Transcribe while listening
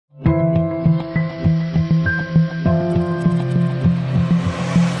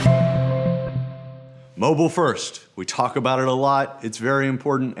Mobile first. We talk about it a lot. It's very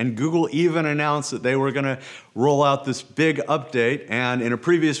important. And Google even announced that they were going to roll out this big update. And in a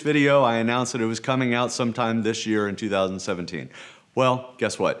previous video, I announced that it was coming out sometime this year in 2017. Well,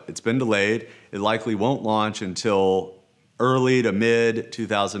 guess what? It's been delayed. It likely won't launch until early to mid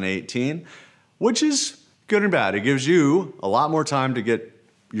 2018, which is good and bad. It gives you a lot more time to get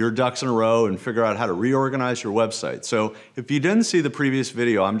your ducks in a row and figure out how to reorganize your website. So if you didn't see the previous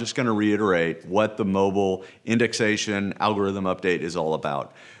video, I'm just going to reiterate what the mobile indexation algorithm update is all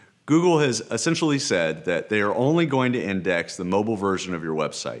about. Google has essentially said that they are only going to index the mobile version of your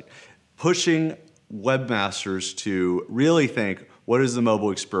website, pushing webmasters to really think, what is the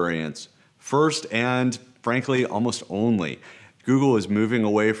mobile experience first and frankly almost only. Google is moving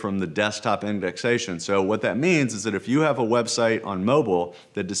away from the desktop indexation. So what that means is that if you have a website on mobile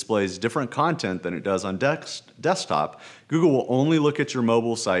that displays different content than it does on desktop, Google will only look at your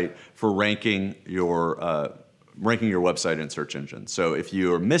mobile site for ranking your website in search engine. So if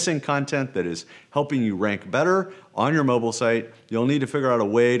you are missing content that is helping you rank better on your mobile site, you'll need to figure out a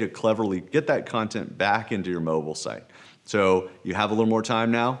way to cleverly get that content back into your mobile site. So you have a little more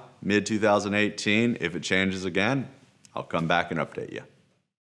time now, mid-2018. If it changes again, I'll come back and update you.